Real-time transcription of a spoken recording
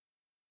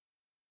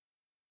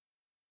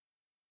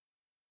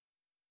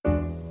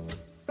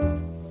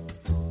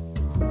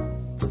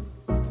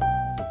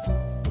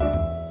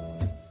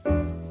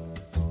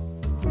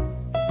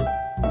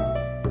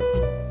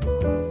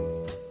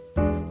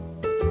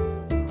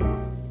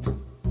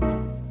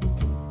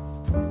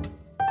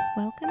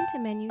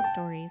Menu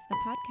Stories,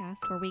 a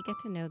podcast where we get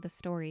to know the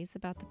stories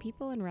about the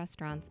people and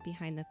restaurants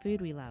behind the food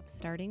we love,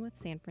 starting with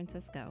San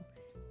Francisco.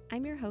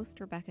 I'm your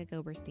host, Rebecca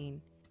Goberstein.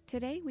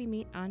 Today, we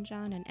meet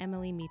Anjan and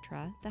Emily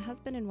Mitra, the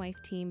husband and wife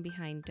team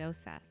behind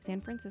Dosa,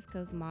 San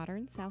Francisco's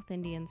modern South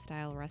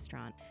Indian-style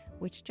restaurant,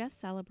 which just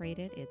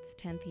celebrated its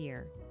 10th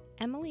year.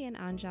 Emily and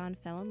Anjan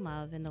fell in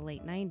love in the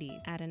late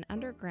 90s at an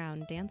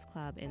underground dance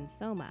club in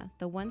Soma,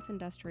 the once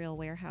industrial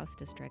warehouse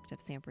district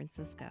of San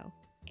Francisco.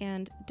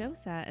 And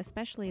Dosa,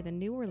 especially the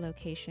newer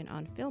location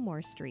on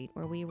Fillmore Street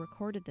where we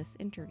recorded this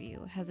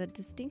interview, has a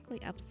distinctly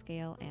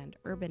upscale and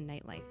urban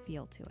nightlife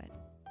feel to it.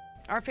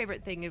 Our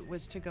favorite thing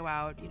was to go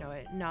out,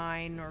 at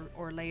 9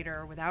 or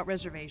later without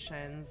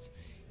reservations,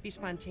 be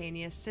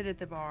spontaneous, sit at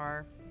the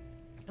bar,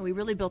 and we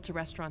really built a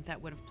restaurant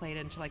that would have played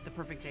into like the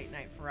perfect date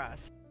night for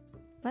us.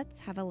 Let's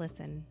have a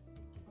listen.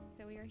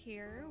 So we are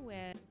here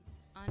with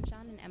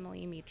Anjan and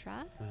Emily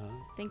Mitra.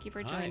 Thank you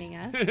for joining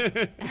us.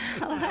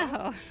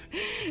 Hello.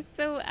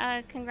 So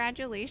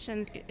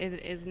congratulations.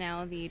 It is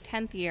now the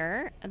 10th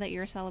year that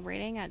you're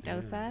celebrating at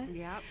Dosa.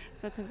 Yep.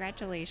 So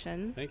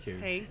congratulations. Thank you.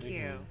 Thank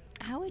you.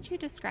 How would you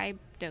describe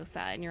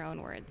Dosa in your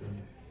own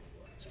words?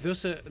 So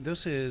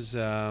Dosa is,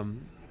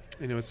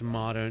 it's a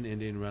modern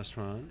Indian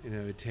restaurant.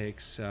 It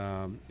takes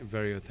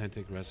very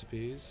authentic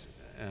recipes,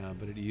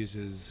 but it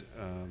uses,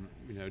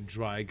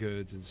 dry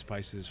goods and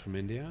spices from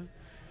India,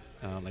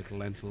 like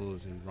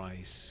lentils and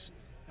rice,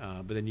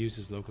 but then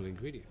uses local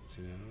ingredients.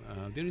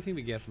 The only thing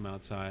we get from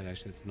outside,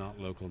 actually, that's not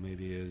local,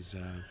 maybe, is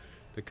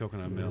the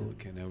coconut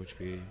milk, which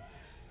we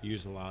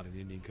use a lot in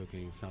Indian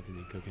cooking, South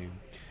Indian cooking.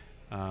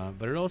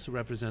 But it also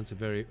represents a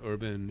very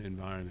urban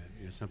environment,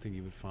 something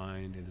you would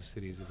find in the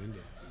cities of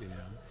India.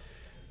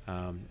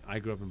 I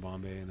grew up in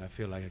Bombay, and I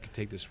feel like I could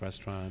take this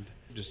restaurant,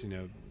 just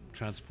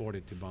transport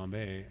it to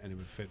Bombay, and it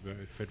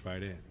would fit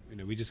right in.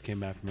 We just came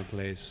back from a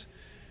place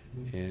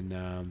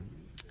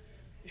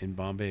in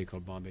Bombay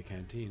called Bombay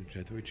Canteen,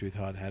 which we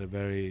thought had a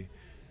very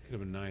kind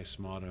of a nice,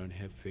 modern,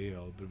 hip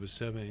feel, but was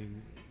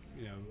serving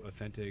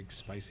authentic,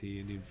 spicy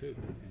Indian food.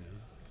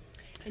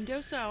 And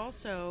Dosa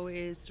also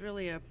is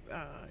really a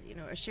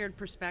shared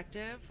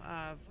perspective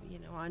of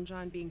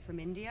Anjan being from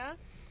India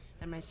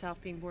and myself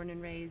being born and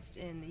raised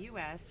in the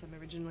U.S. I'm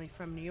originally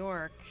from New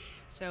York,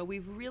 so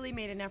we've really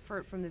made an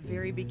effort from the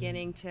very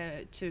beginning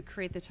to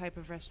create the type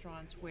of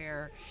restaurants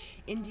where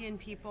Indian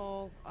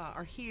people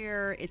are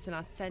here. It's an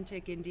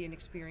authentic Indian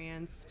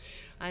experience,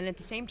 and at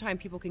the same time,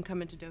 people can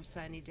come into Dosa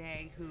any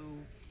day who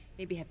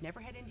maybe have never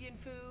had Indian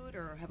food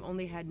or have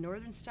only had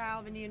northern style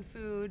of Indian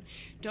food,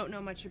 don't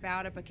know much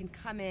about it, but can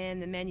come in.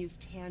 The menu's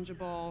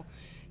tangible.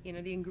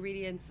 The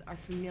ingredients are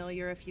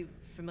familiar if you're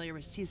familiar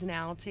with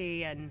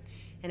seasonality, and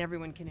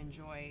everyone can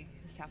enjoy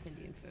South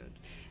Indian food.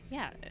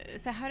 Yeah.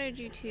 So how did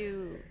you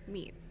two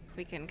meet?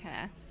 We can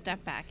kind of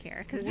step back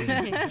here. Cause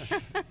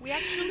we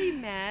actually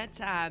met.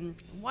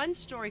 One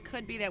story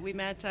could be that we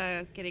met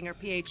getting our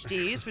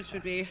PhDs, which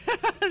would be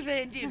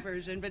the Indian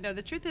version. But no,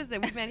 the truth is that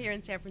we met here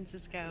in San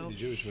Francisco. The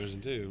Jewish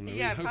version too.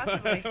 Yeah,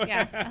 possibly.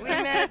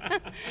 Yeah,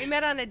 we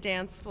met on a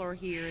dance floor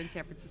here in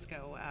San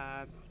Francisco.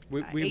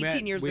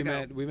 18 years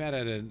ago. We met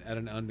at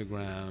an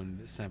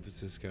underground San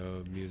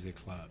Francisco music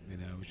club.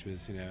 Which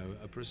was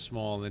a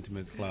small,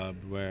 intimate club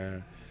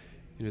where.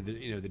 The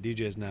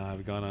DJs now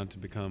have gone on to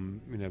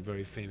become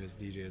very famous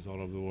DJs all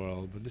over the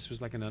world, but this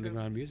was like an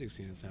underground music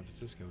scene in San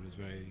Francisco.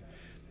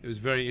 It was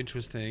very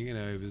interesting.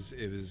 It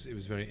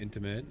was very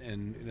intimate,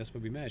 and that's where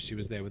we met. She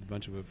was there with a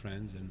bunch of her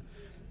friends, and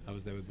I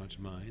was there with a bunch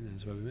of mine, and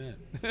that's where we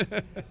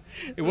met.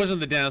 It wasn't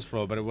the dance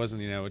floor, but it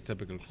wasn't a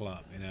typical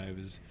club.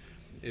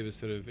 It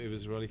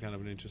was really kind of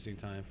an interesting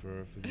time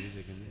for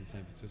music in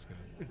San Francisco.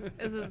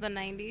 This is the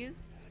 90s,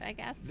 I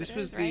guess. This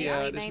was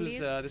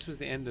the this was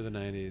the end of the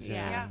 90s.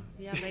 Yeah,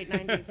 late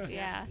 90s.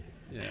 Yeah.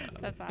 Yeah.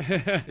 That's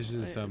awesome. This was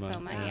in Soma.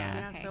 Soma,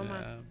 okay.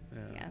 Soma.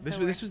 Yeah.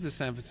 This was the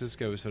San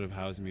Francisco sort of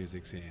house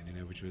music scene,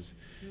 which was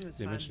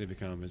eventually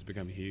has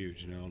become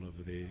huge, all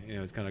over the,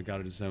 it's kind of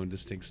got its own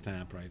distinct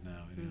stamp right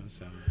now,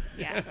 so.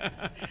 Yeah,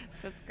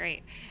 that's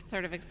great. It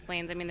sort of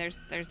explains,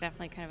 there's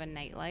definitely kind of a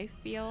nightlife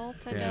feel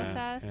to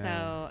Dosa,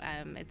 so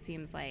it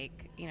seems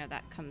like,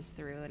 that comes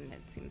through, and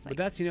it seems like.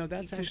 But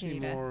that's actually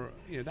more,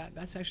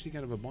 that's actually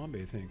kind of a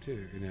Bombay thing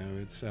too,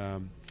 it's.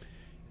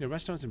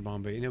 Restaurants in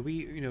Bombay,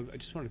 I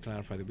just want to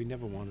clarify that we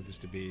never wanted this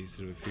to be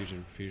sort of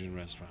a fusion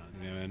restaurant,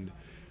 and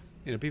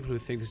people who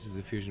think this is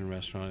a fusion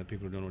restaurant are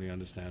people who don't really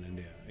understand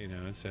India,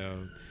 and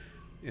so,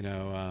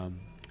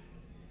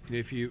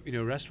 if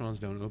restaurants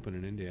don't open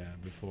in India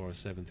before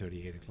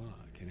 7:30, 8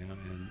 o'clock,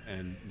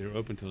 and they're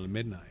open till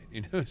midnight,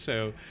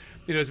 so,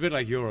 it's a bit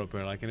like Europe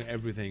where like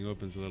everything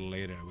opens a little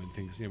later when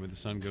things, when the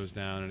sun goes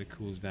down and it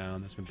cools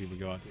down, that's when people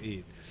go out to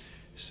eat,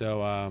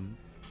 so.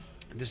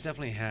 This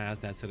definitely has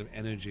that sort of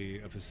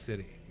energy of a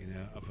city,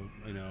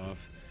 of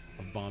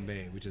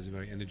Bombay, which is a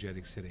very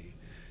energetic city.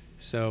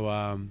 So,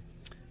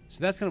 so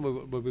that's kind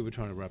of what we were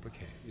trying to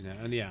replicate,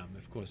 And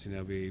of course,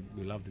 we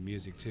love the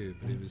music too,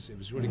 but it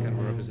was really kind of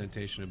a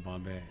representation of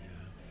Bombay.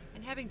 And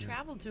And having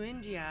traveled to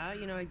India,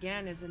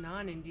 again, as a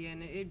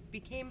non-Indian, it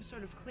became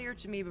sort of clear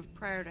to me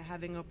prior to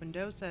having opened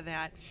Dosa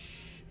that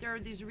there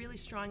are these really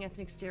strong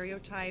ethnic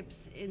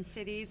stereotypes in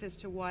cities as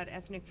to what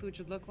ethnic food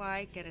should look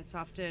like, and it's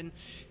often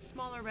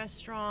smaller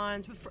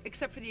restaurants,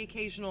 except for the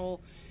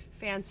occasional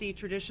fancy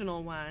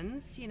traditional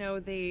ones.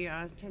 They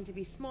tend to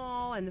be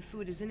small, and the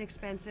food is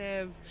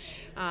inexpensive.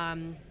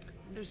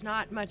 There's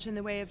not much in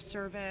the way of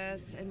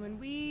service. And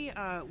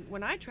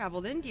when I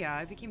traveled India,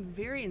 I became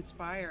very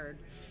inspired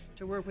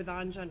to work with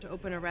Anjan to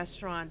open a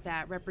restaurant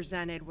that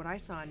represented what I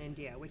saw in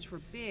India, which were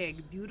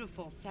big,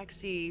 beautiful,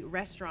 sexy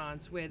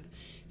restaurants with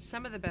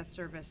some of the best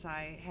service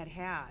I had,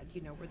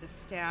 where the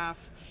staff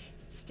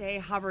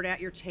hovered at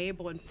your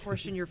table and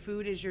portion your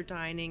food as you're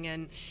dining.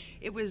 And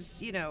it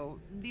was,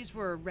 these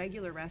were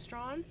regular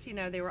restaurants,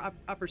 they were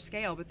upper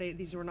scale, but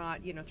these were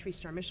not,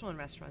 3-star Michelin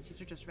restaurants.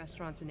 These are just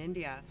restaurants in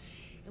India.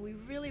 And we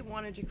really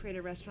wanted to create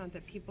a restaurant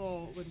that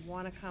people would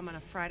want to come on a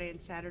Friday and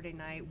Saturday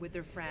night with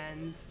their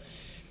friends,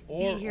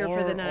 be here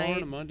for the night. Or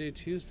on a Monday,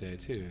 Tuesday,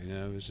 too.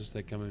 It was just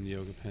like coming in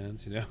yoga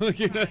pants, Right.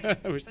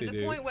 I wish they But do.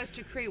 the point was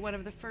to create one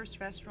of the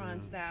first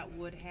restaurants that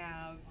would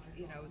have,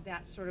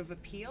 that sort of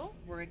appeal,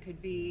 where it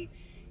could be,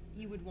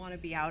 you would want to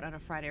be out on a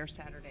Friday or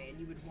Saturday, and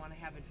you would want to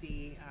have it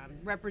be,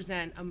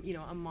 represent,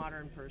 a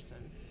modern person.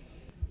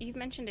 You've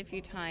mentioned a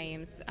few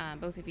times,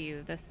 both of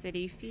you, the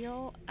city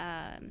feel.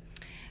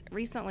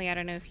 Recently, I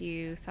don't know if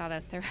you saw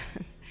this, there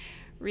was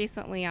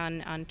recently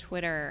on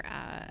Twitter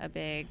a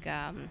big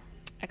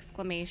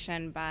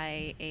exclamation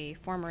by a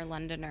former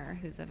Londoner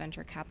who's a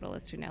venture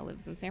capitalist who now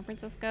lives in San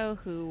Francisco,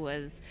 who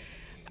was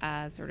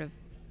sort of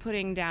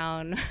putting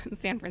down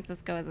San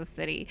Francisco as a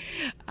city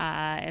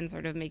and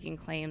sort of making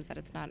claims that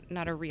it's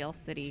not a real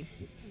city.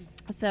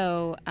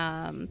 So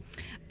I'm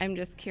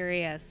just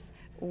curious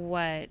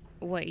what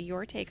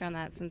your take on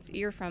that, since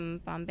you're from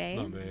Bombay.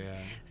 Bombay, yeah.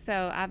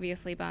 So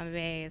obviously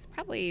Bombay is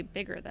probably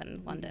bigger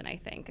than London, I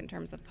think, in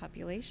terms of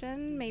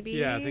population, maybe.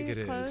 Yeah, I think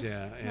it close, is.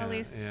 Yeah, at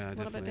least a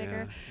little bit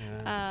bigger,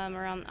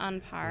 or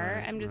on par.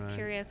 Right, I'm just right.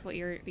 curious what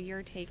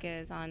your take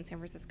is on San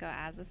Francisco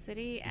as a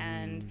city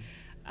and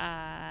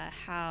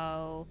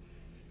how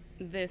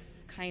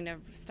this kind of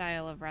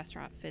style of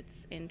restaurant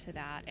fits into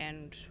that,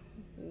 and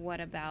what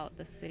about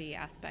the city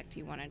aspect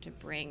you wanted to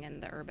bring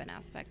and the urban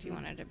aspect you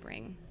wanted to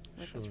bring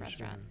with this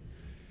restaurant.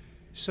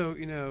 So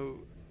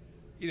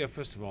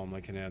first of all, I'm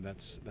like,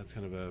 that's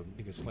kind of a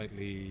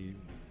slightly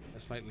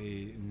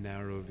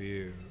narrow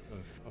view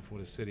of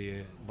what a city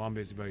is.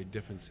 Bombay is a very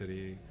different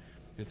city.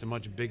 It's a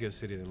much bigger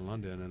city than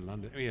London. And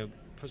London,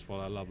 first of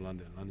all, I love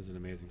London. London's an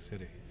amazing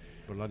city,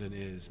 but London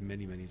is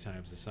many, many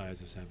times the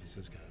size of San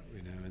Francisco.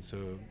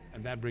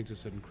 And that brings a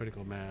certain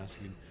critical mass.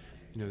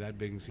 That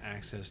brings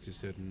access to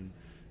certain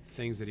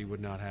things that you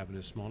would not have in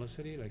a smaller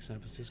city like San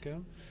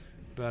Francisco.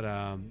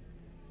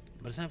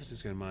 But San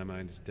Francisco, in my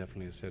mind, is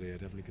definitely a city. I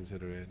definitely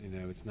consider it.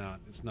 It's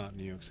not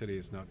New York City.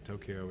 It's not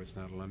Tokyo. It's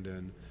not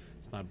London.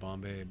 It's not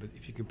Bombay. But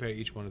if you compare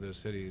each one of those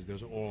cities,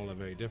 those all are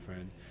very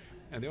different,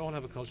 and they all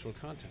have a cultural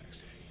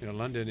context.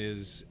 London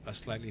is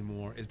definitely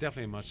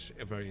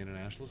a very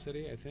international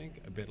city. I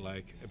think a bit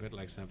like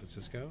San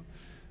Francisco.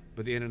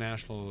 But the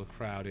international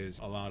crowd is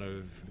a lot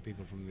of the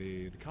people from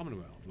the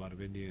Commonwealth, a lot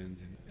of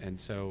Indians, and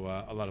so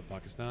a lot of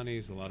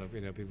Pakistanis, a lot of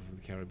people from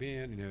the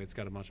Caribbean. It's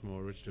got a much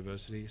more rich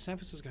diversity. San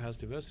Francisco has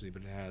diversity,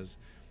 but it has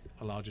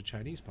a larger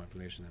Chinese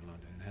population than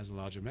London. It has a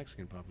larger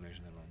Mexican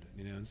population than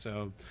London. And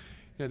so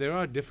there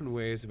are different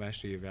ways of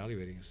actually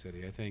evaluating a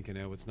city. I think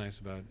what's nice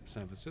about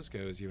San Francisco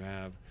is you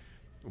have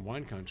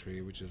wine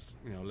country, which is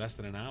less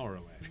than an hour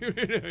away,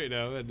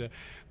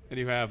 and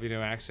you have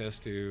access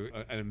to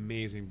an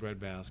amazing bread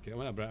basket.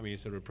 Well,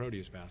 sort of a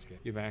produce basket.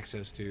 You have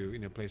access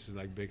to places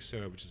like Big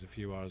Sur, which is a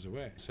few hours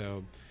away.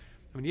 So,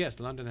 yes,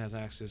 London has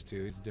access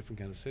to. It's a different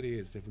kind of city.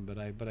 It's different,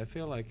 but I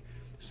feel like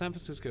San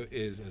Francisco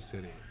is a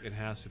city. It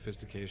has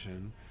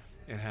sophistication.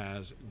 It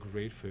has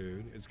great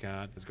food. It's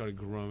got a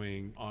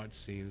growing art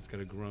scene. It's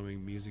got a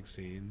growing music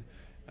scene.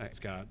 It's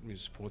got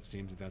sports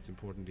teams if that's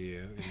important to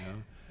you.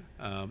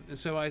 And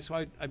so I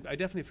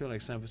definitely feel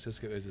like San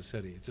Francisco is a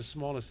city. It's a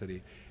smaller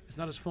city. It's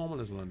not as formal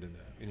as London,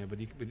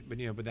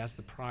 though. But that's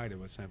the pride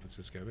of what San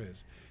Francisco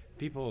is.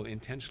 People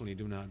intentionally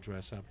do not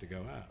dress up to go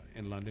out.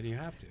 In London, you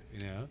have to.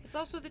 It's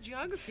also the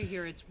geography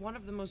here. It's one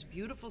of the most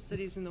beautiful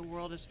cities in the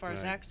world as far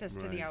as access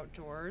to the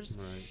outdoors.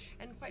 Right.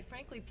 And quite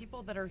frankly,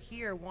 people that are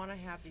here want to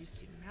have these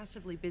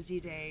massively busy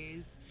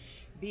days,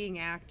 being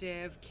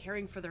active,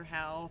 caring for their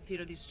health.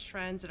 These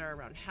trends that are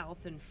around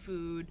health and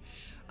food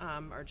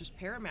are just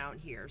paramount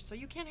here. So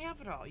you can't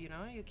have it all. You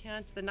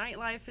can't. The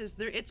nightlife is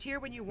there. It's here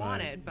when you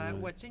want it. But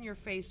what's in your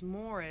face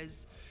more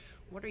is,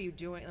 what are you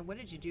doing? What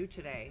did you do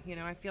today?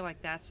 I feel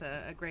like that's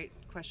a great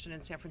question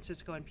in San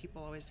Francisco, and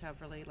people always have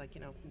really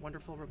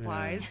wonderful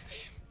replies.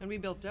 When we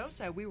built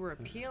Dosa, we were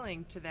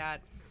appealing to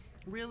that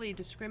really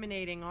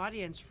discriminating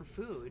audience for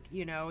food.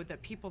 The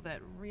people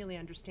that really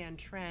understand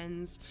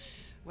trends,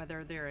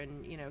 whether they're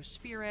in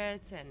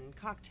spirits and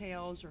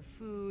cocktails or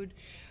food.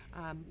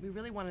 We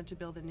really wanted to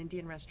build an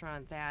Indian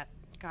restaurant that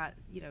got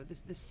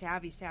the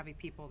savvy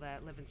people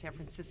that live in San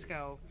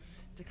Francisco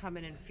to come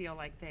in and feel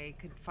like they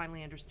could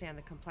finally understand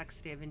the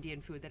complexity of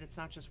Indian food, that it's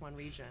not just one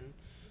region,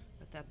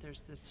 but that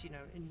there's this,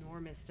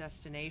 enormous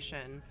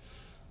destination,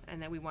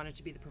 and that we wanted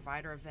to be the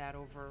provider of that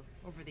over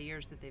the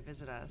years that they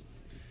visit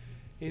us.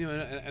 And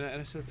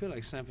I sort of feel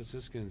like San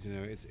Franciscans,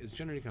 it's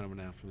generally kind of an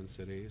affluent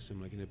city. So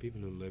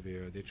people who live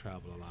here, they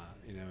travel a lot,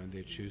 and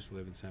they choose to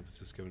live in San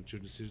Francisco and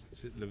choose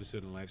to live a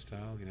certain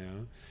lifestyle,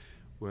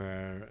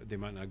 where they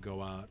might not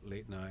go out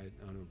late night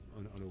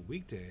on a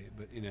weekday,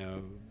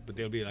 but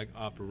they'll be like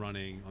up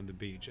running on the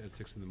beach at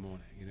 6 in the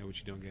morning, which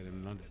you don't get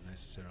in London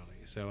necessarily.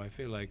 So I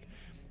feel like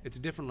it's a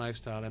different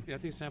lifestyle. I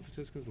think San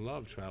Franciscans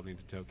love traveling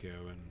to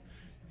Tokyo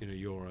and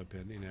Europe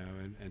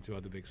and to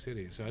other big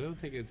cities. So I don't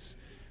think it's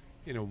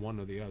one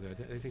or the other.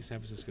 I think San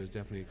Francisco is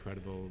definitely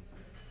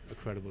a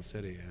credible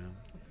city.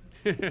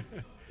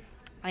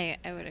 I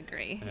would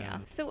agree. Yeah.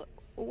 So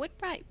what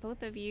brought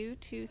both of you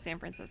to San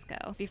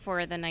Francisco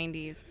before the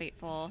 90s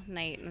fateful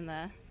night in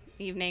the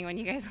evening when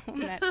you guys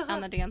met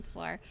on the dance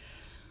floor?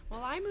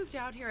 Well, I moved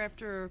out here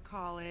after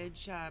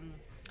college.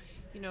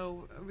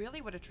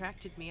 Really what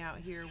attracted me out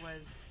here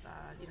was,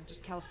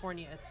 just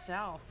California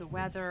itself, the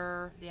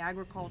weather, the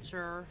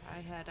agriculture. I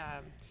had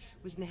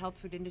was in the health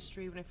food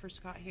industry when I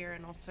first got here,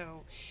 and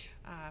also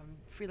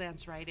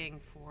freelance writing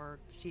for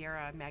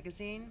Sierra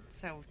magazine,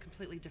 so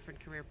completely different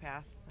career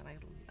path than I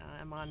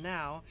am on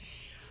now.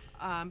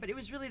 But it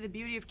was really the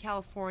beauty of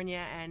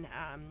California and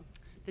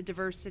the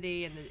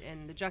diversity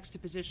and the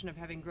juxtaposition of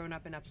having grown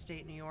up in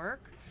upstate New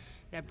York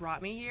that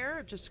brought me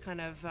here, just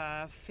kind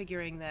of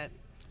figuring that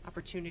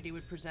opportunity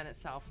would present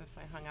itself if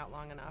I hung out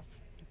long enough.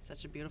 It's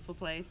such a beautiful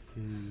place.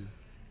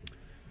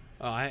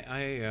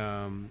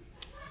 I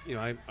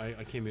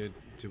came here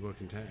to work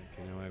in tech.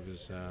 I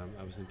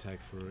was in tech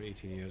for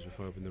 18 years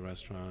before I opened the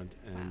restaurant,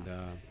 and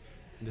Wow.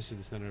 this is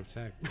the center of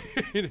tech.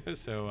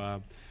 So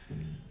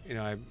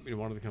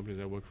one of the companies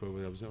I worked for,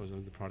 I was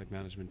on the product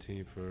management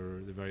team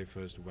for the very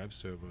first web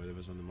server that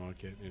was on the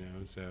market.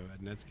 So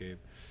at Netscape.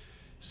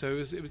 So it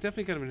was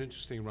definitely kind of an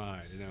interesting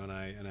ride.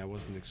 And I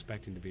wasn't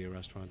expecting to be a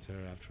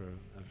restaurateur after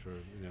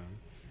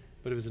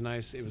but it was a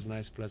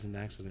nice pleasant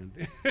accident.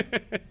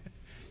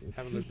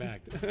 Haven't looked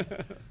back.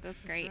 That's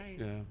great. Right.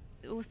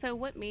 Yeah. So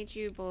what made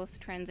you both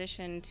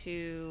transition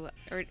to,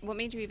 or what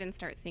made you even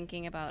start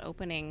thinking about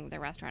opening the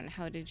restaurant?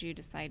 How did you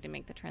decide to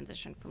make the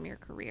transition from your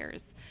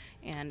careers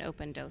and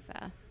open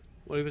Dosa?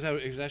 Well, it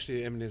was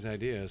actually Emily's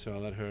idea, so I'll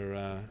let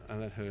her.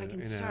 I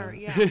can start.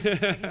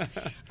 Yeah.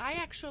 I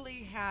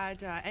actually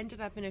had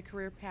ended up in a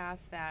career path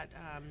that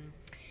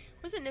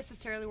wasn't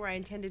necessarily where I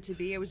intended to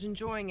be. I was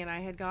enjoying it. I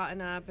had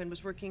gotten up and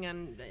was working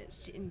on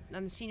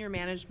the senior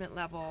management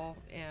level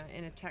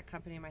in a tech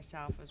company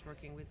myself. I was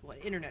working with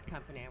internet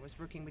company. I was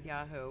working with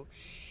Yahoo.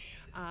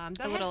 A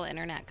little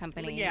internet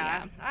company.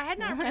 Yeah. I had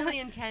not really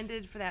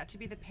intended for that to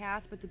be the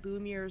path, but the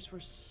boom years were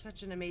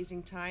such an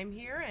amazing time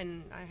here,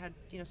 and I had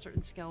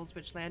certain skills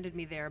which landed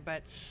me there.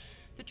 But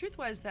the truth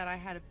was that I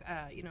had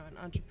I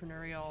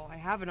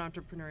have an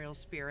entrepreneurial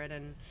spirit,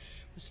 and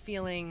was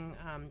feeling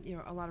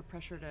a lot of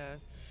pressure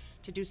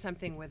to do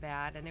something with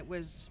that. And it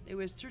was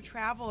through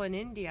travel in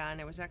India,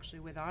 and it was actually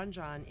with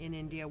Anjan in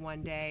India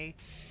one day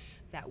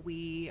that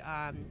we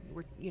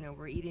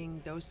were eating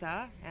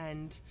dosa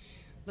and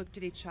looked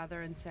at each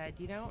other and said,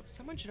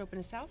 someone should open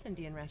a South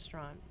Indian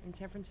restaurant in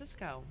San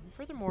Francisco. And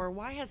furthermore,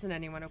 why hasn't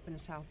anyone opened a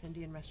South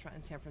Indian restaurant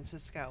in San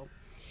Francisco?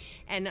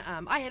 And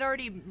I had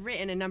already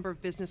written a number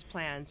of business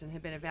plans and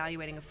had been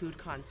evaluating a food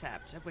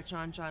concept, of which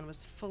Anjan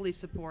was fully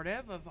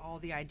supportive of all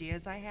the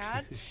ideas I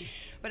had.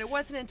 But it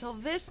wasn't until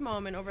this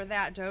moment over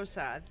that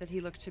dosa that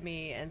he looked to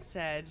me and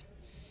said,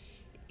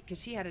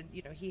 because he had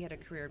a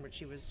career in which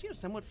he was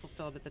somewhat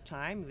fulfilled at the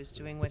time. He was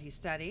doing what he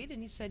studied,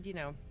 and he said,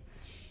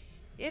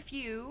 if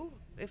you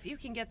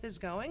can get this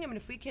going,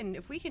 if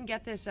we can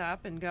get this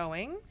up and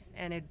going,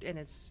 and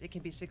it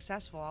can be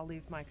successful, I'll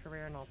leave my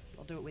career and I'll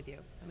do it with you.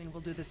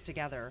 We'll do this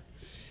together.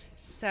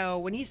 So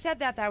when he said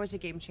that was a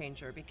game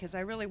changer, because I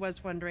really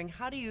was wondering,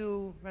 how do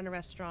you run a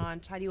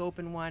restaurant? How do you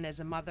open one as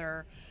a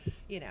mother,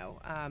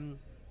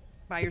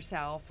 by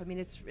yourself?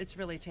 It's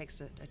really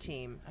takes a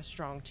team, a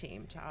strong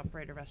team, to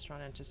operate a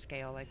restaurant and to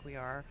scale like we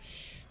are.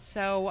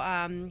 So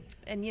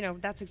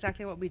that's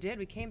exactly what we did.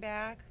 We came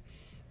back,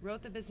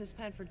 wrote the business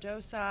plan for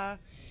Dosa,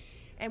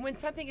 and when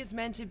something is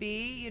meant to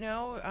be,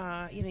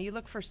 you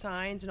look for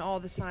signs, and all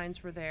the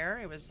signs were there.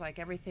 It was like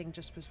everything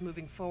just was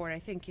moving forward. I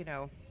think,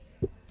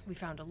 we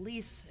found a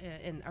lease,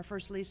 in our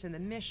first lease in the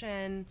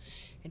Mission,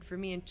 and for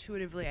me,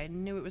 intuitively, I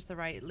knew it was the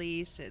right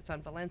lease. It's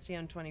on Valencia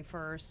on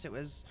 21st. It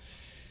was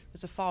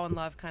a fall in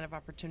love kind of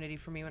opportunity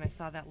for me when I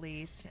saw that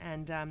lease,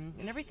 and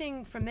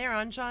everything from there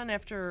on. John,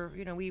 after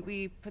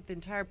we put the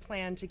entire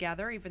plan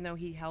together, even though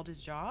he held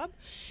his job,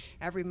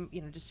 every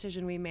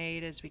decision we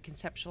made as we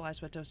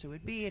conceptualized what Dosa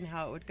would be and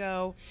how it would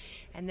go,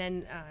 and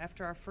then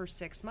after our first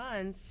 6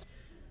 months,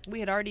 we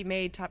had already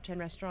made top 10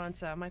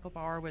 restaurants. Michael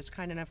Bauer was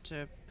kind enough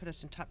to put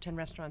us in top 10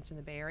 restaurants in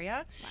the Bay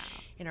Area. Wow.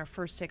 In our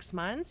first 6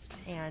 months.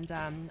 And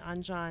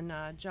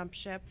Anjan jumped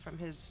ship from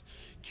his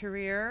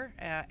career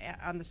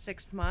on the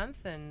 6th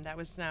month, and that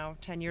was now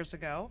 10 years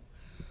ago.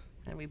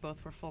 and we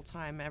both were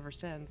full-time ever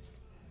since.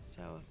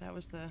 So that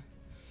was the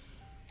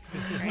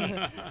That's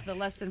great. the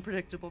less than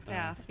predictable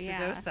path to Yeah.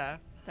 DOSA.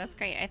 That's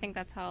great. I think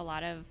that's how a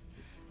lot of,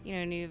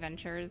 new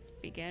ventures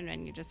begin,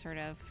 and you just sort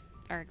of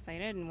are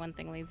excited and one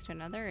thing leads to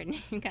another and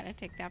you kind of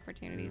take the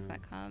opportunities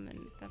that come, and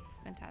that's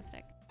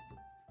fantastic.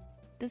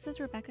 This is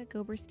Rebecca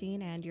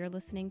Goberstein, and you're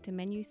listening to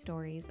Menu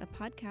Stories, a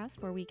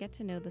podcast where we get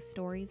to know the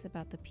stories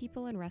about the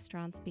people and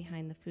restaurants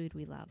behind the food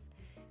we love.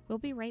 We'll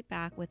be right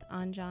back with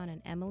Anjan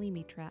and Emily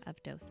Mitra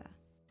of DOSA.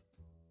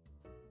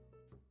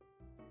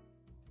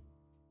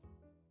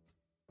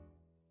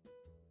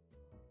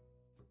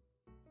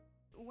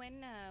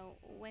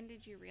 When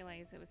did you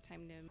realize it was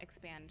time to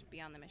expand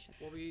beyond the mission?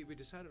 Well, we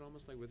decided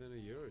almost like within a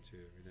year or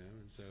two,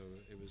 and so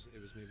it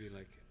was maybe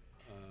like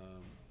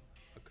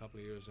a couple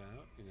of years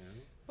out,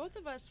 Both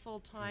of us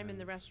full-time in Yeah.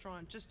 the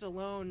restaurant, just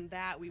alone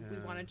that we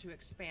Yeah. wanted to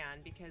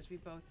expand because we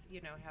both,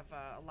 have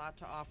a lot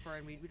to offer,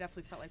 and we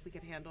definitely felt like we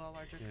could handle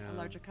a Yeah.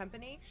 larger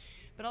company.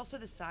 But also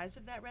the size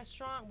of that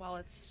restaurant, while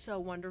it's so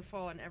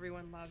wonderful and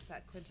everyone loves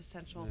that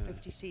quintessential Yeah.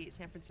 50-seat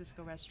San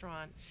Francisco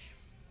restaurant,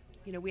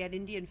 we had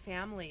Indian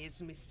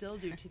families, and we still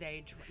do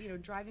today,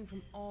 driving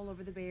from all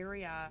over the Bay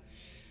Area,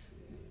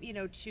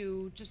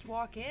 to just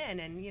walk in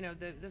and,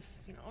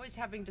 always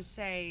having to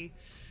say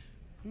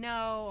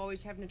no,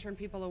 always having to turn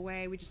people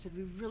away. We just said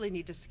we really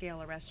need to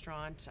scale a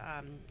restaurant,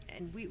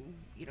 and we,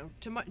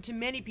 to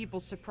many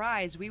people's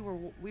surprise, we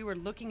were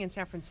looking in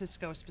San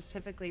Francisco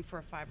specifically for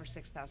a 5,000 or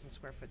 6,000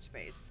 square foot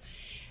space,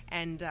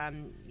 and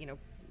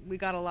we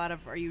got a lot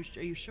of, are you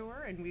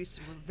sure? And we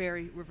said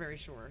we're very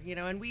sure,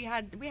 and we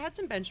had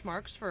some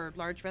benchmarks for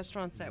large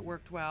restaurants that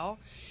worked well.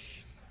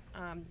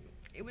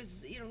 It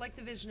was, like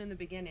the vision in the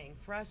beginning.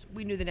 For us,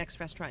 we knew the next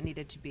restaurant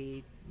needed to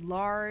be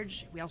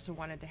large. We also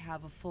wanted to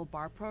have a full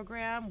bar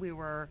program. We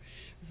were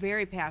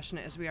very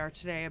passionate, as we are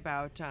today,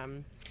 about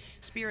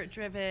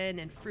spirit-driven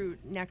and fruit,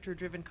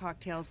 nectar-driven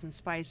cocktails and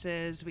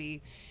spices.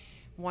 We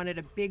wanted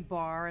a big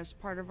bar as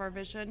part of our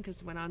vision,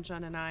 because when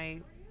Anjan and I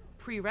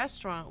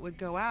pre-restaurant would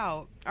go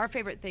out, our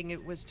favorite thing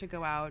it was to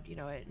go out,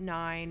 at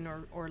 9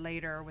 or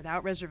later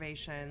without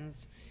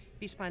reservations,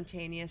 be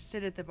spontaneous,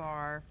 sit at the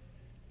bar.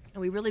 And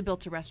we really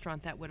built a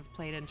restaurant that would have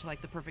played into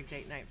like the perfect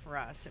date night for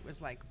us. It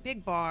was like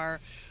big bar,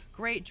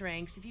 great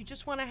drinks. If you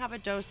just want to have a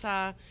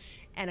dosa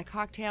and a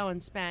cocktail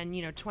and spend,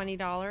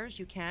 $20,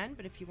 you can.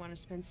 But if you want to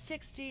spend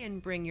 $60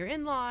 and bring your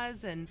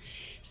in-laws and,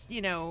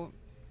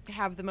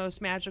 have the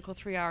most magical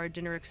 3-hour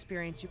dinner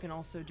experience, you can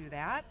also do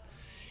that.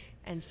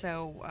 And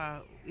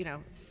so,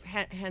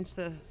 hence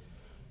the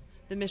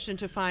mission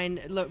to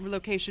find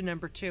location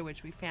number 2,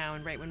 which we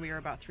found right when we were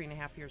about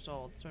 3.5 years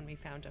old. It's when we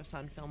found DOSA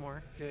on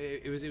Fillmore. Yeah,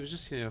 it was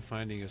just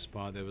finding a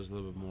spot that was a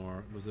little bit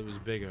more was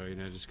bigger,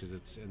 just because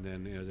it's, and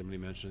then as Emily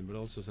mentioned, but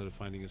also sort of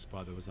finding a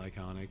spot that was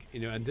iconic,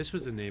 and this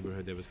was a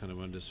neighborhood that was kind of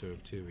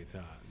underserved too. We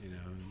thought,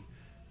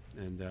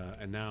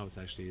 and now it's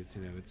actually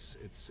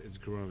it's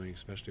growing,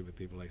 especially with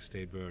people like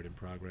State Bird and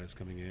Progress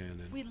coming in.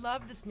 And we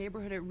love this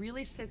neighborhood. It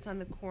really sits on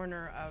the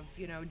corner of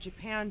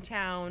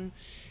Japantown,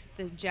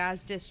 the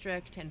Jazz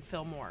District, and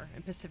Fillmore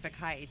and Pacific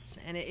Heights,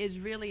 and it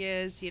really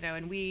is,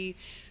 and we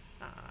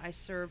I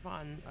serve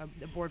on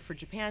the board for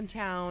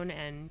Japantown,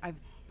 and I'm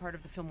part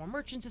of the Fillmore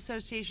Merchants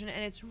Association,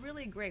 and it's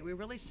really great. We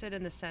really sit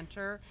in the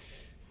center,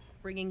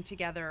 bringing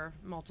together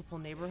multiple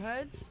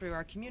neighborhoods through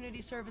our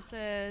community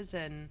services,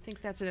 and I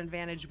think that's an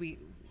advantage we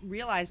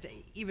realized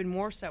even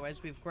more so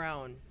as we've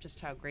grown, just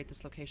how great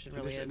this location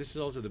really is. And this is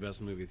also the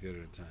best movie theater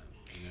in town.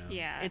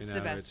 Yeah. It's the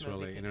best It's movie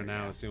really, theater,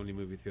 now yeah. it's the only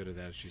movie theater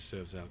that actually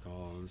serves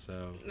alcohol, and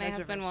so My husband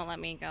Reservation. won't let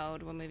me go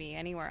to a movie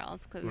anywhere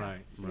else because Right,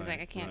 he's right,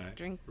 like, I can't right,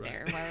 drink right.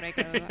 there. Why would I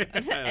go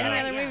to any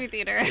other Yeah. movie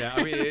theater? yeah,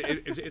 I mean,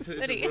 it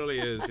City. really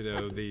is,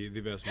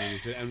 the best movie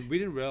theater, and we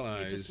didn't We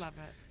realize. just love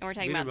it. And we're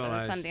talking We about didn't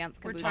the realize-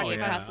 Sundance We're Kabuki talking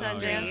about across the Oh,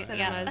 street. yeah. Sundance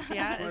cinemas,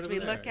 yeah, Right as over we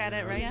there, look at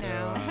it right so,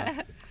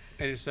 now.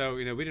 And so,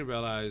 we didn't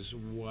realize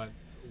what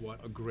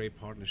a great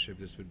partnership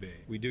this would be.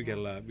 We do get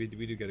a lot. We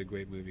do get a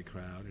great movie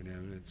crowd,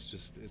 and it's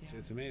just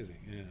it's amazing.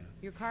 Yeah.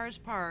 Your car is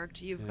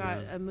parked. You've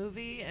got Yeah. a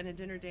movie and a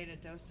dinner date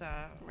at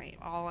DOSA, Right.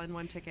 all in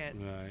one ticket.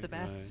 It's the Right,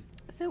 best.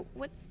 So,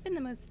 what's been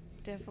the most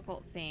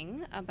difficult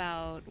thing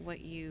about what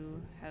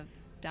you have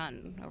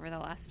done over the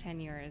last 10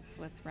 years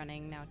with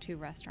running now 2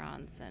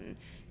 restaurants and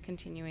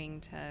continuing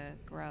to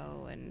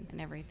grow and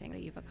everything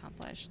that you've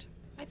accomplished?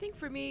 I think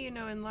for me,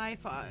 in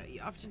life,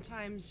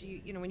 oftentimes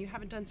when you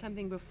haven't done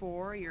something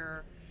before,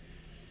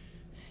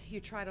 you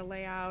try to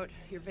lay out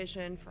your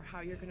vision for how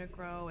you're going to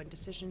grow and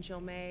decisions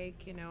you'll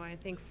make. I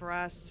think for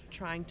us,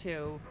 trying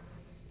to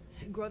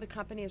grow the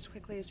company as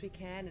quickly as we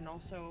can and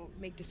also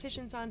make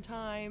decisions on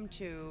time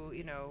to,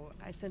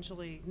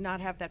 essentially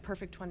not have that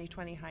perfect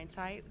 20/20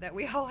 hindsight that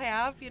we all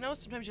have.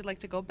 Sometimes you'd like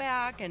to go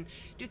back and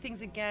do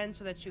things again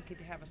so that you could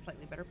have a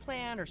slightly better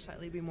plan or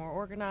slightly be more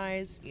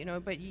organized,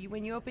 but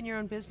when you open your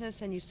own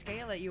business and you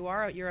scale it,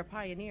 you're a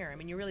pioneer. I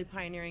mean, you're really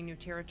pioneering new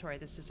territory.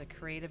 This is a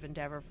creative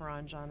endeavor for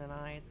Anjan and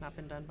I. It's not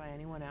been done by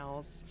anyone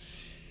else.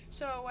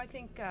 So I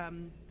think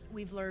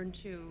we've learned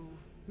to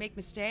make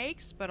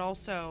mistakes, but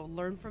also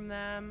learn from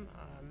them,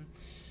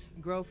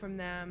 grow from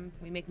them.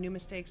 We make new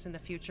mistakes in the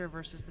future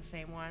versus the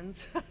same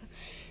ones.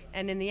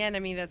 And in the end, I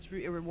mean, that's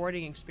a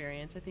rewarding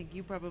experience. I think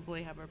you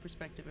probably have a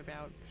perspective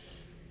about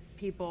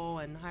people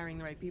and hiring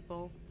the right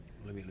people.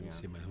 Let me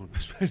see my own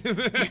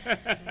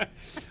perspective.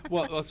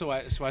 Well, so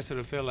I sort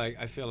of feel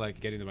like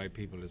getting the right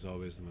people is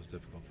always the most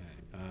difficult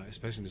thing,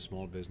 especially in the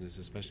small business,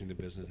 especially in the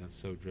business that's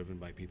so driven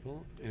by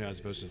people. As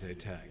opposed to say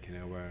tech,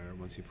 where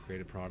once you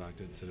create a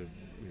product, it's sort of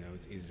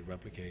it's easy to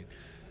replicate.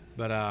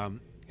 But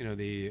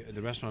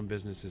the restaurant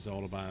business is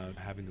all about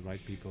having the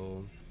right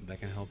people that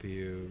can help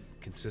you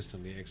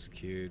consistently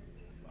execute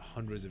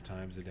hundreds of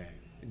times a day.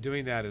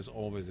 Doing that is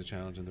always a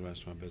challenge in the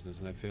restaurant business,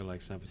 and I feel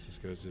like San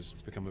Francisco has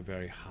just become a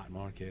very hot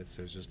market.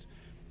 So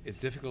it's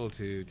difficult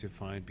to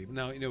find people.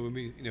 Now,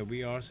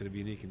 we are sort of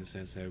unique in the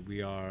sense that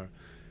we are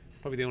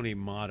probably the only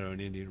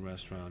modern Indian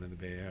restaurant in the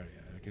Bay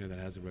Area, that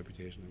has a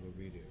reputation of what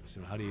we do.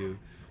 So how do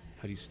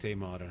you stay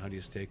modern? How do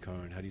you stay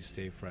current? How do you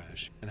stay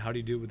fresh? And how do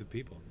you do it with the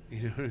people?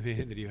 You know what I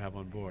mean? That you have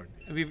on board.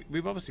 And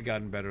we've obviously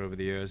gotten better over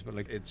the years, but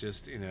it's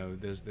just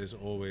there's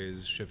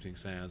always shifting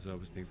sands. There's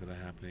always things that are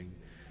happening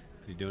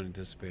that you don't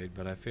anticipate.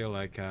 But I feel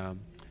like on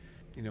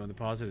the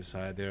positive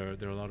side, there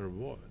are a lot of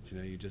rewards.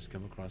 You just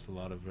come across a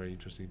lot of very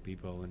interesting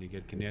people, and you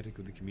get connected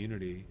with the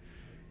community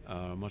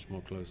much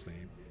more closely.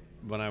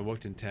 When I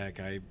worked in tech,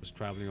 I was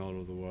traveling all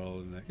over the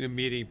world and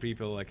meeting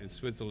people like in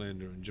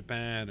Switzerland or in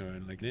Japan or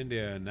in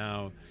India, and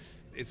now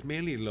it's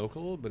mainly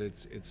local, but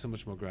it's so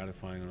much more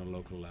gratifying on a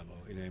local level.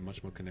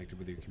 Much more connected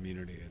with your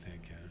community, I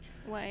think.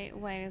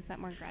 Why is that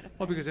more gratifying?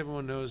 Well, because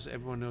everyone knows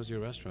your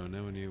restaurant.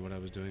 No one knew what I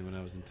was doing when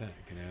I was in tech,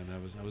 and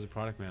I was a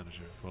product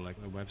manager for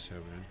a web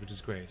server, which is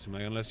great. So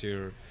unless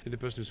you're the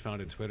person who's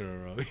founded Twitter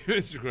or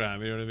Instagram,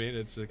 you know what I mean?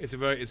 It's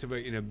a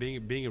very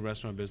being a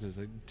restaurant business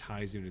that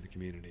ties you into the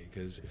community,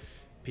 because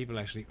people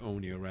actually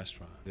own your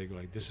restaurant. They go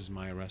this is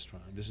my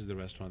restaurant. This is the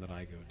restaurant that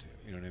I go to.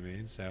 You know what I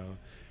mean? So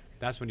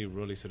that's when you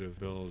really sort of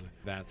build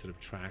that sort of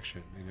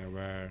traction,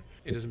 where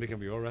it doesn't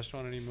become your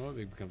restaurant anymore,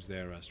 it becomes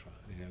their restaurant.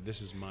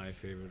 This is my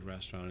favorite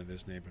restaurant in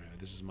this neighborhood.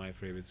 This is my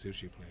favorite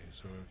sushi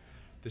place, or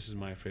this is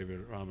my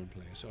favorite ramen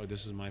place, or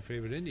this is my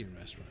favorite Indian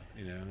restaurant,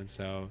 And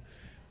so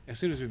as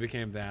soon as we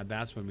became that,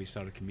 that's when we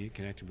started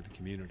connecting with the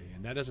community.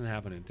 And that doesn't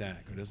happen in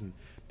tech.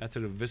 That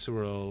sort of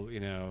visceral,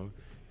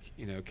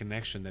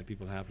 connection that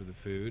people have to the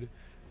food,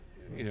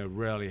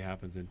 rarely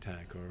happens in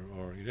tech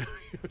or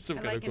some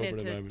kind of corporate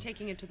environment.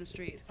 Taking it to the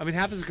streets. I mean, it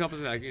happens in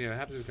companies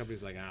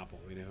like Apple,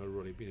 who are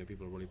really,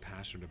 people are really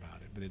passionate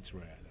about it, but it's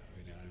rare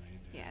though, what I mean?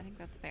 Yeah, I think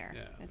that's fair.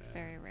 Yeah, it's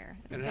very rare.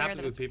 It's and it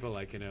happens with people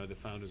like, the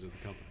founders of the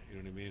company, you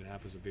know what I mean? It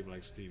happens with people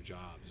like Steve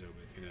Jobs, or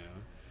with,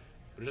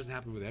 but it doesn't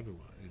happen with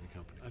everyone in the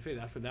company. I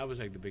feel that was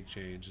the big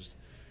change, just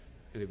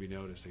that we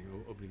noticed,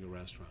 opening a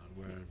restaurant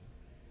where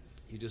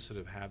you just sort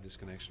of have this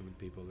connection with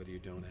people that you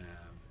don't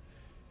have,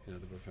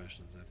 the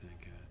professionals, I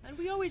think. And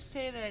we always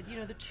say that,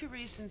 the two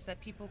reasons that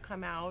people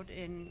come out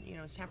in,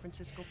 San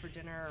Francisco for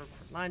dinner or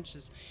for lunch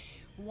is,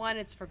 one,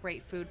 it's for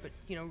great food, but,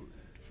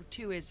 for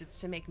two is it's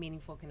to make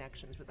meaningful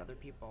connections with other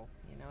people,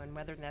 and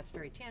whether that's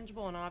very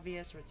tangible and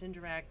obvious or it's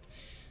indirect,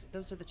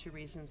 those are the two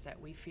reasons that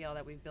we feel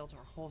that we've built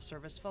our whole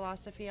service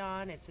philosophy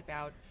on. It's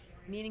about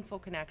meaningful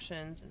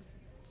connections and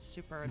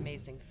super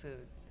amazing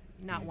food,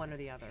 not one or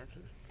the other.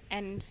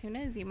 And who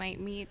knows, you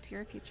might meet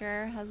your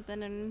future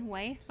husband and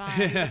wife on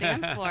the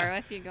dance floor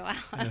if you go out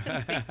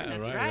and see.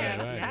 That's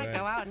right.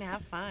 Go out and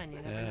have fun. You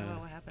never know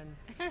what will happen.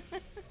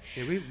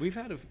 Yeah, we've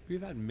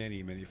had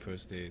many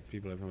first dates.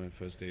 People have come on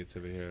first dates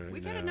over here.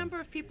 We've had a number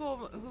of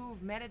people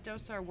who've met at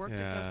Dosa or worked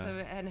at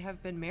Dosa and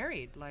have been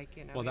married.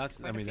 Well, that's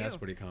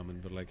pretty common.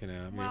 But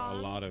a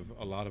lot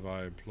of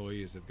our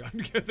employees have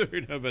gotten together.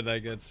 But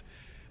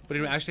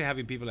But actually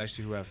having people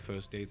who have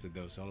first dates at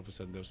Dosa, all of a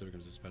sudden Dosa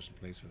becomes a special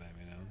place for them.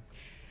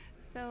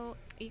 So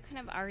you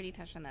kind of already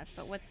touched on this,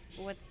 but what's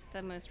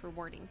the most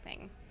rewarding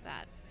thing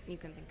that you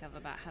can think of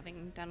about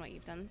having done what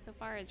you've done so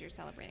far? As you're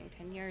celebrating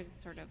 10 years,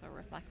 it's sort of a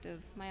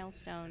reflective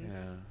milestone.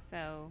 Yeah.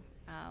 So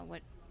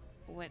what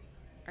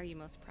are you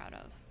most proud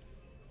of?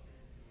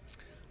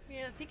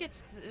 Yeah, I think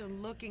it's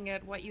looking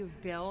at what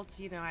you've built.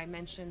 I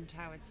mentioned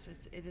how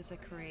it is a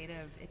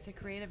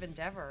creative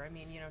endeavor. I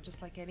mean,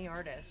 just like any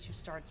artist who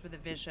starts with a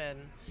vision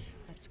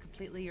that's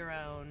completely your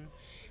own.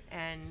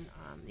 And,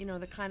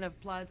 the kind of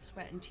blood,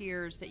 sweat, and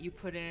tears that you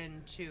put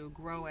in to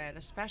grow it,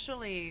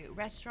 especially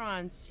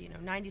restaurants,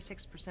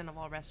 96% of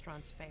all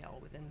restaurants fail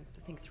within,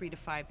 I think, 3 to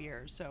 5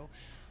 years. So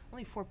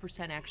only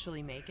 4%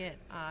 actually make it.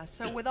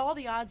 So with all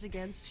the odds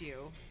against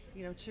you,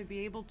 to be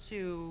able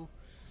to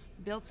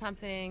build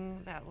something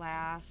that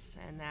lasts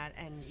and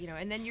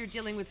then you're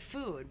dealing with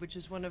food, which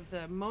is one of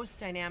the most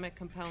dynamic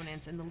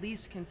components and the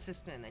least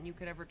consistent that you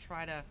could ever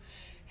try to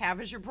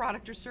have as your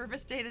product or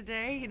service day to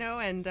day,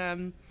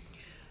 and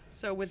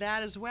so with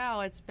that as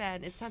well, it's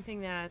something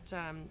that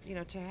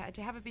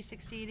to have it be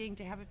succeeding,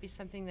 to have it be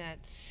something that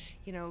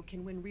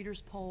can win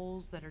readers'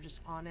 polls that are just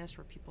honest,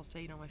 where people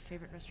say, my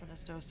favorite restaurant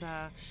is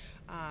Dosa,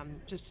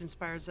 just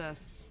inspires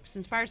us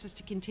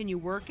to continue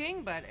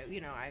working. But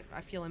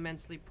I feel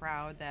immensely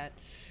proud that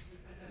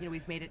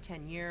we've made it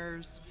 10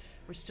 years.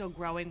 We're still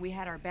growing. We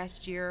had our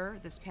best year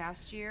this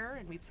past year,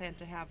 and we plan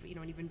to have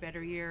an even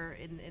better year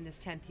in this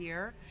 10th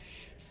year.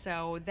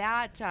 So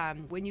that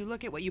when you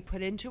look at what you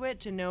put into it,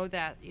 to know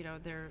that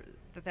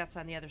that's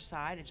on the other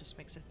side, it just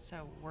makes it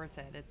so worth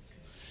it. It's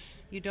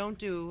you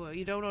don't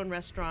own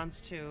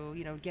restaurants to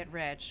get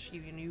rich.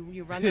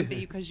 You run them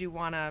because you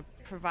want to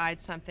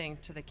provide something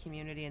to the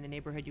community and the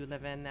neighborhood you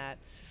live in that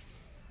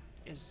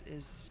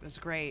is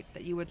great,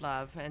 that you would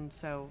love. And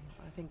so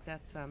I think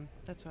that's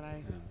what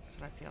I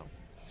feel.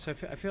 So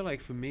I feel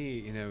like for me,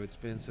 it's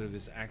been sort of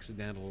this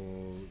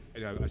accidental. I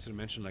sort of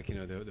mentioned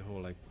the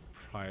whole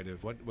pride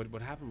of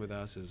what happened with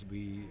us is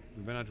we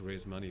went out to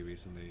raise money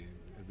recently,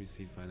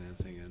 seed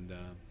financing, and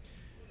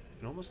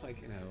almost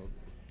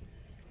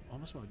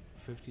almost about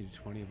 15 to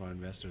 20 of our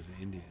investors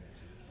are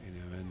Indians,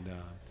 and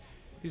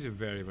these are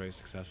very, very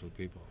successful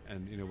people.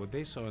 And what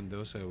they saw in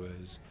Dosa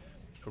was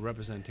a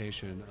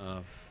representation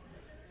of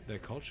their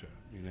culture,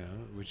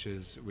 which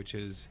is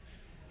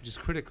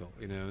critical,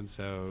 and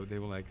so they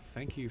were like,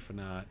 thank you for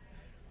not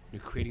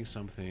creating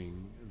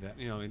something that,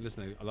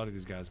 listen, a lot of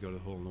these guys go to the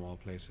hole-in-the-wall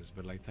places,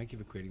 but thank you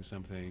for creating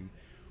something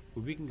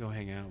where we can go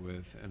hang out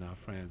with and our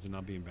friends and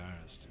not be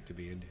embarrassed to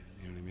be Indian,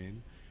 you know what I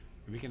mean?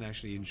 We can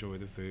actually enjoy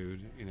the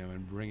food,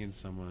 and bring in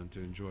someone to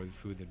enjoy the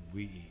food that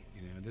we eat,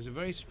 There's a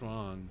very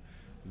strong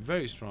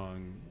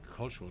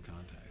cultural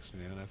context,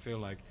 and I feel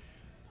like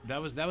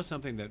that was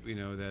something that,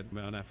 that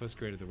when I first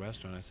created the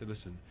restaurant, I said,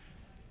 listen,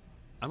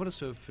 I'm going to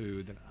serve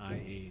food that I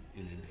ate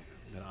in India,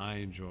 that I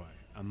enjoy.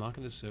 I'm not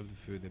going to serve the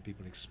food that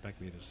people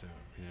expect me to serve,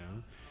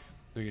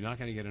 No, you're not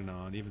going to get a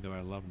naan, even though I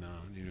love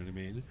naan, you know what I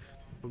mean?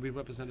 But we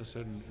represent a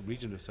certain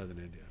region of southern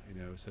India,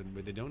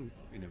 where they don't,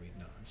 eat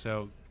naan.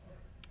 So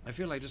I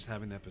feel like just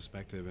having that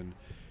perspective,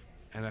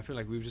 and I feel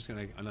like we're just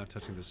are not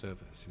touching the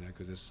surface,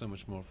 because there's so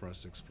much more for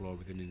us to explore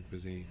with Indian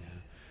cuisine.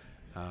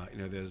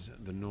 There's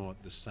the north,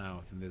 the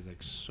south, and there's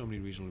so many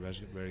regional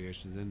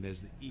variations. Then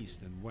there's the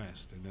east and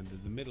west, and then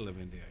the middle of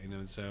India.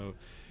 And so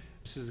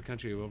this is a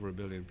country of over 1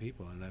 billion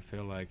people, and I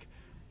feel like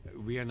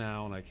we are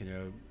now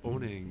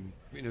owning.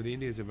 The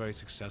Indians are very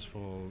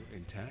successful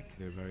in tech.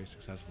 They're very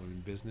successful in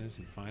business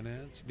and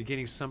finance. They're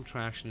getting some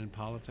traction in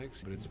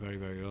politics, but it's very,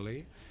 very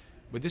early.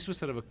 But this was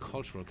sort of a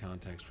cultural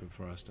context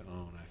for us to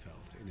own, I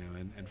felt,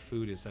 and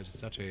food is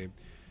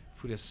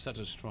food has such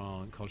a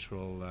strong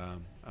cultural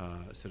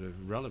sort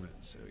of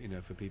relevance,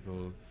 for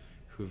people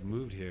who have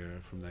moved here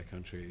from that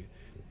country,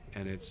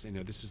 and it's,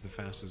 this is the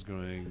fastest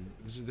growing.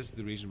 This is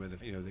the region where the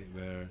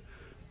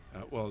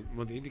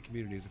Indian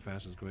community is the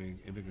fastest growing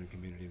immigrant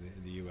community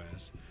in the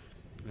U.S.,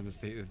 and it's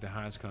the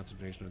highest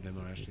concentration of them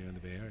are actually in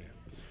the Bay Area,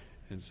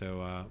 and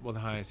so the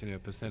highest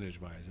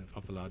percentage-wise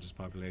of the largest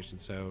population.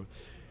 So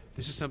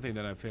this is something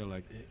that I feel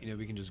like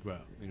we can just grow.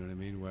 You know what I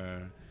mean?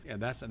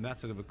 That's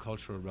sort of a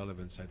cultural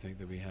relevance I think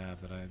that we have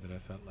that I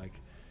felt like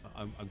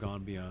I've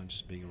gone beyond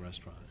just being a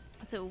restaurant.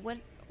 So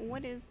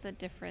what is the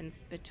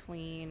difference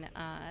between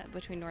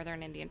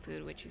Northern Indian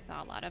food, which you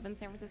saw a lot of in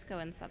San Francisco,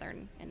 and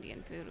Southern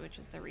Indian food, which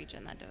is the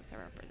region that Dosa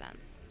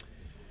represents?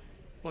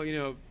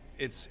 Well,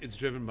 it's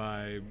driven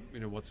by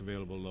what's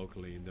available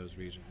locally in those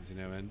regions,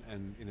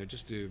 and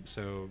just to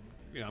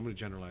I'm going to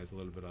generalize a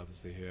little bit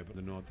obviously here, but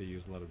in the north they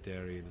use a lot of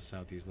dairy, in the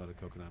south they use a lot of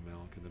coconut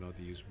milk, in the north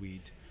they use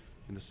wheat,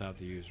 in the south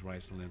they use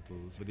rice and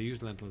lentils, but they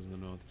use lentils in the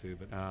north too.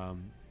 But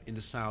in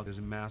the south there's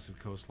a massive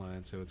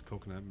coastline, so it's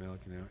coconut milk,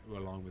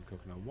 along with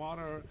coconut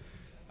water,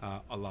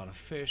 a lot of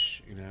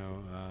fish,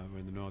 where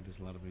in the north there's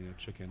a lot of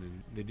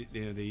chicken,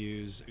 and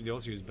they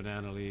also use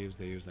banana leaves,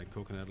 they use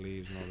coconut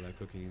leaves and all of that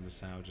cooking in the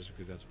south, just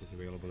because that's what's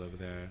available over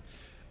there.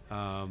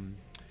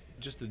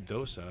 Just the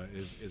dosa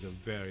is a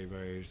very,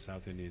 very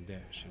South Indian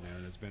dish,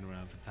 and it's been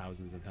around for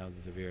thousands and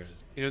thousands of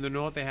years. In the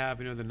north they have,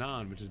 the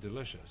naan, which is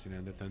delicious, the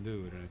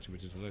tandoor,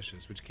 which is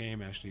delicious, which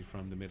came actually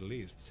from the Middle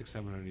East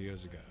 600-700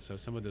 years ago. So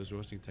some of those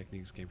roasting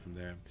techniques came from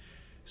there.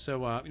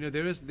 So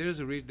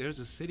there's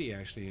a city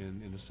actually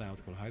in the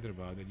south called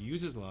Hyderabad that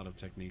uses a lot of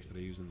techniques that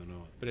are used in the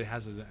north, but it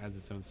has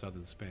its own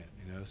southern spin,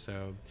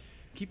 So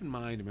keep in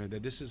mind,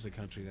 that this is a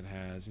country that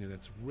has,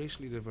 that's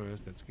racially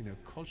diverse, that's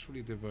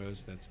culturally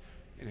diverse, that's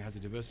it has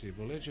a diversity of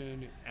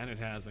religion, and it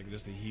has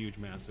just a huge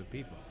mass of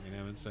people,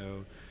 and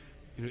so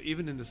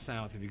even in the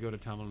south, if you go to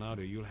Tamil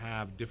Nadu, you'll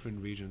have different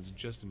regions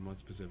just in one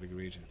specific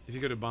region. If you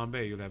go to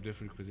Bombay, you'll have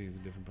different cuisines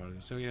in different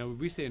parts. So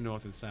we say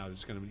north and south,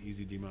 it's kind of an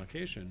easy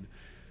demarcation.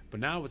 But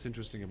now what's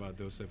interesting about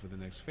Dosa for the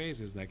next phase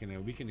is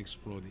we can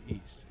explore the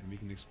east and we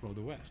can explore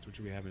the west,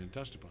 which we haven't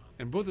touched upon.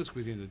 And both those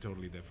cuisines are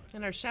totally different.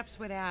 And our chefs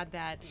would add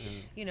that,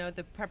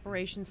 the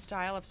preparation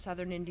style of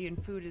Southern Indian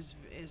food is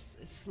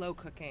slow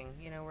cooking,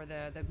 where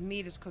the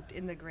meat is cooked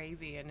in the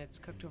gravy and it's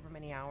cooked over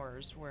many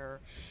hours, where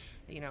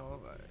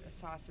a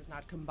sauce is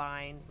not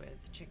combined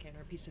with chicken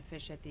or a piece of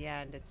fish at the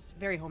end. It's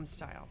very home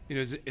style.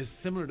 It's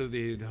similar to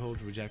the whole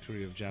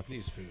trajectory of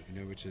Japanese food,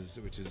 which was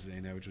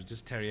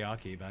just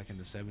teriyaki back in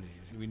the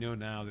 70s. We know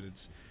now that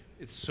it's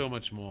so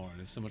much more,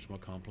 and it's so much more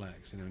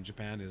complex.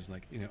 Japan is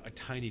a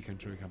tiny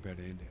country compared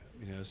to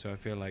India. So I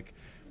feel like,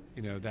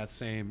 that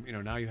same,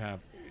 now you have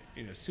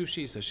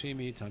sushi,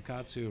 sashimi,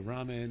 tonkatsu,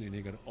 ramen, and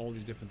you got all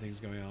these different things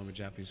going on with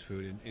Japanese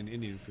food and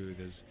Indian food.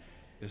 There's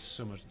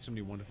so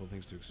many wonderful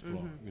things to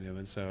explore,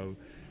 and so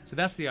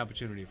that's the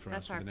opportunity for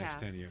That's us for the next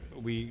path. 10 years.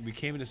 We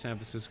came into San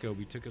Francisco,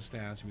 we took a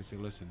stance, and we said,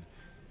 listen,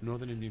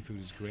 Northern Indian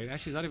food is great.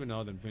 Actually, it's not even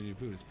Northern Indian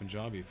food, it's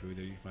Punjabi food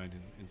that you find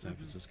in San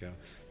Francisco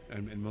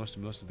and most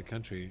of the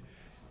country.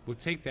 We'll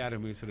take that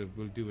and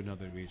we'll do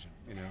another region,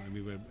 and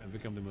we will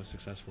become the most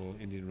successful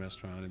Indian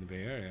restaurant in the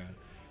Bay Area.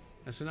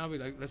 And so now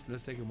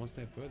let's take it one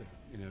step further.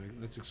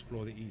 Let's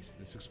explore the East.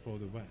 Let's explore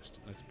the West.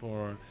 Let's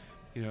explore,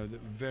 the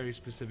very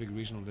specific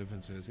regional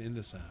differences in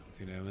the South.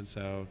 And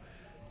so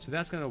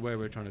that's kind of where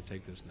we're trying to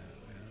take this now.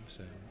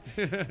 So.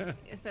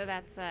 So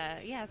that's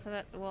so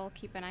that we'll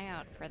keep an eye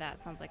out for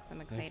that. Sounds like some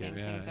exciting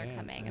things are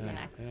coming in the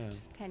next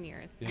 10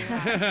 years.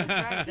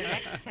 Right, the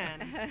next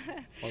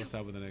 10. I'll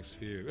start with the next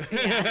few.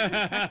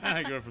 Yeah.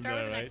 I go from Start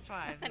there, with the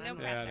right? next 5. No then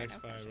pressure, next no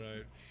 5, pressure.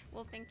 right?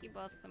 Well, thank you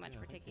both so much Yeah,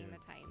 for thank taking you.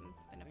 the time.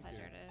 It's been a Thank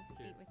pleasure you.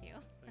 to meet with you.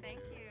 Thank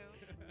you.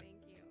 Thank you.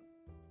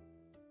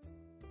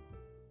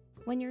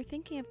 When you're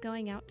thinking of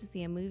going out to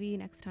see a movie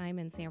next time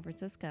in San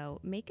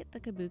Francisco, make it the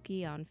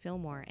Kabuki on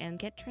Fillmore and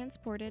get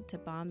transported to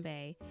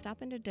Bombay.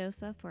 Stop into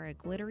Dosa for a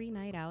glittery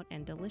night out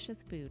and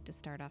delicious food to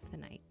start off the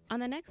night.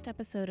 On the next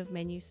episode of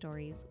Menu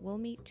Stories, we'll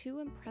meet 2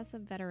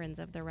 impressive veterans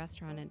of the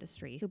restaurant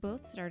industry who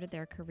both started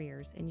their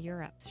careers in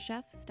Europe.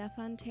 Chef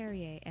Stefan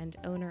Terrier and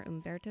owner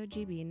Umberto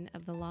Gibin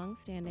of the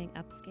long-standing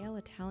upscale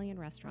Italian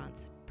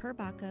restaurants Per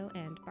Bacco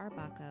and Bar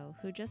Bacco,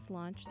 who just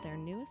launched their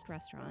newest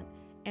restaurant,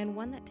 and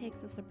one that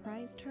takes a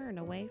surprise turn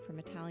away from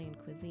Italian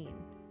cuisine,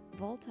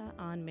 Volta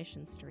on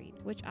Mission Street,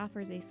 which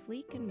offers a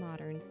sleek and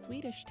modern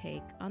Swedish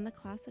take on the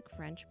classic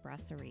French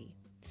brasserie.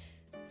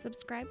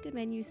 Subscribe to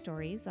Menu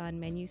Stories on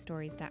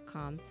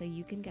menustories.com so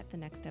you can get the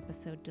next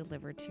episode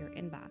delivered to your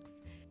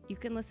inbox. You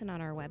can listen on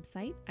our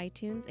website,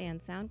 iTunes,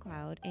 and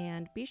SoundCloud,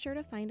 and be sure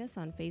to find us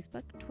on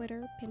Facebook,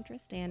 Twitter,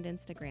 Pinterest, and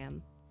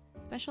Instagram.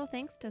 Special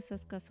thanks to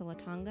Siska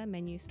Silatanga,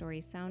 Menu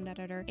Stories sound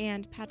editor,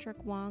 and Patrick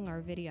Wong,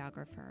 our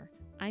videographer.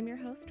 I'm your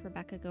host,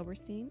 Rebecca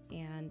Goberstein,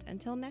 and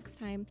until next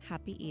time,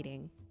 happy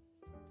eating.